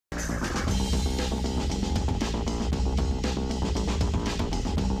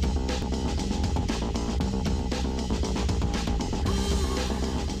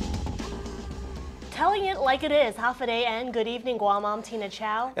Calling it like it is. Hafa and good evening, Guam. I'm Tina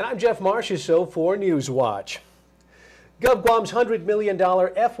Chow. And I'm Jeff Marchessault for Newswatch. Gov Guam's $100 million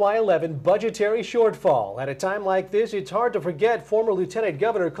FY11 budgetary shortfall. At a time like this, it's hard to forget former Lieutenant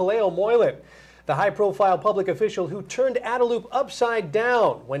Governor Kaleo Moylan, the high-profile public official who turned Adelup upside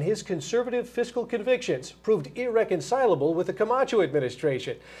down when his conservative fiscal convictions proved irreconcilable with the Camacho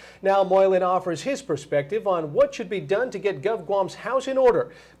administration. Now Moylan offers his perspective on what should be done to get Gov Guam's house in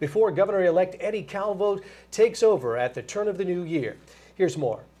order before Governor-elect Eddie Calvo takes over at the turn of the new year. Here's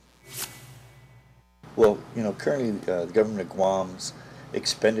more. Well, currently the government of Guam's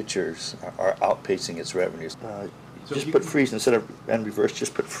expenditures are outpacing its revenues. Just put freeze instead of and reverse,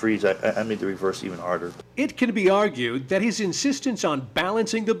 just put freeze. I made the reverse even harder. It can be argued that his insistence on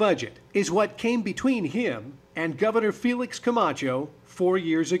balancing the budget is what came between him and Governor Felix Camacho 4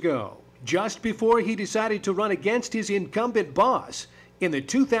 years ago, just before he decided to run against his incumbent boss in the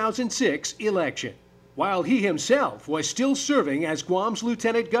 2006 election. While he himself was still serving as Guam's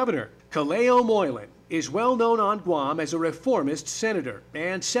lieutenant governor, Kaleo Moylan is well known on Guam as a reformist senator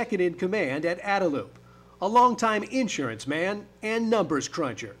and second in command at Adelup, a longtime insurance man and numbers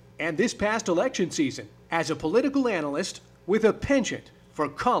cruncher, and this past election season as a political analyst with a penchant for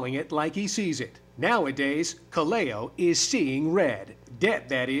calling it like he sees it. Nowadays, Kaleo is seeing red. Debt,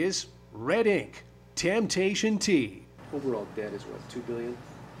 that is, red ink. Temptation tea. Overall debt is what, $2 billion?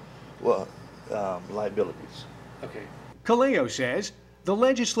 Well, liabilities. Okay. Kaleo says the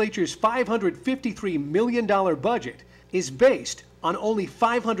legislature's $553 million budget is based on only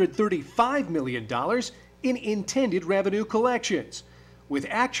 $535 million in intended revenue collections, with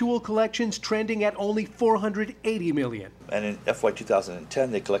actual collections trending at only $480 million. And in FY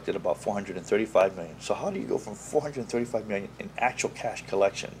 2010, they collected about $435 million. So how do you go from $435 million in actual cash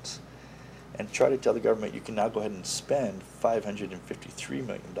collections and try to tell the government you can now go ahead and spend $553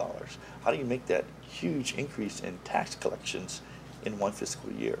 million? How do you make that huge increase in tax collections in one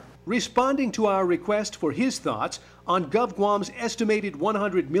fiscal year? Responding to our request for his thoughts on Gov Guam's estimated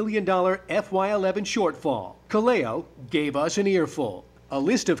 $100 million FY11 shortfall, Kaleo gave us an earful. A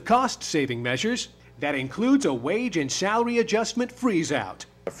list of cost-saving measures that includes a wage and salary adjustment freeze-out.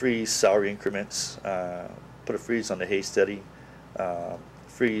 Freeze salary increments, put a freeze on the Hay study,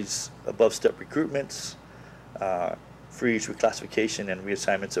 freeze above-step recruitments, freeze reclassification and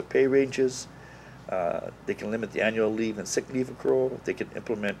reassignments of pay ranges. They can limit the annual leave and sick leave accrual. They can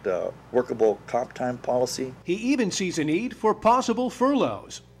implement workable comp time policy. He even sees a need for possible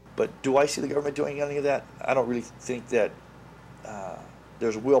furloughs. But do I see the government doing any of that? I don't really think that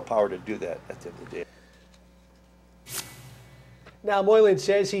there's willpower to do that at the end of the day. Now, Moylan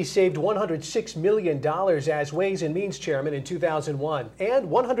says he saved $106 million as Ways and Means Chairman in 2001 and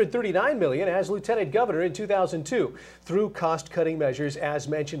 $139 million as Lieutenant Governor in 2002 through cost-cutting measures as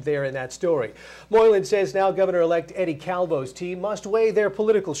mentioned there in that story. Moylan says now Governor-elect Eddie Calvo's team must weigh their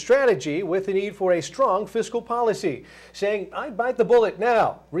political strategy with the need for a strong fiscal policy, saying, "I'd bite the bullet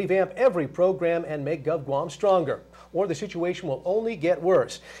now, revamp every program and make Gov Guam stronger, or the situation will only get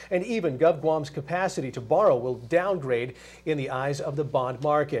worse. And even Gov Guam's capacity to borrow will downgrade in the eyes of the bond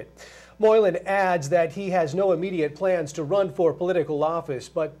market." Moylan adds that he has no immediate plans to run for political office,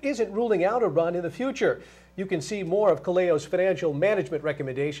 but isn't ruling out a run in the future. You can see more of Kaleo's financial management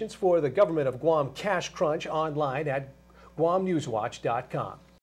recommendations for the government of Guam cash crunch online at guamnewswatch.com.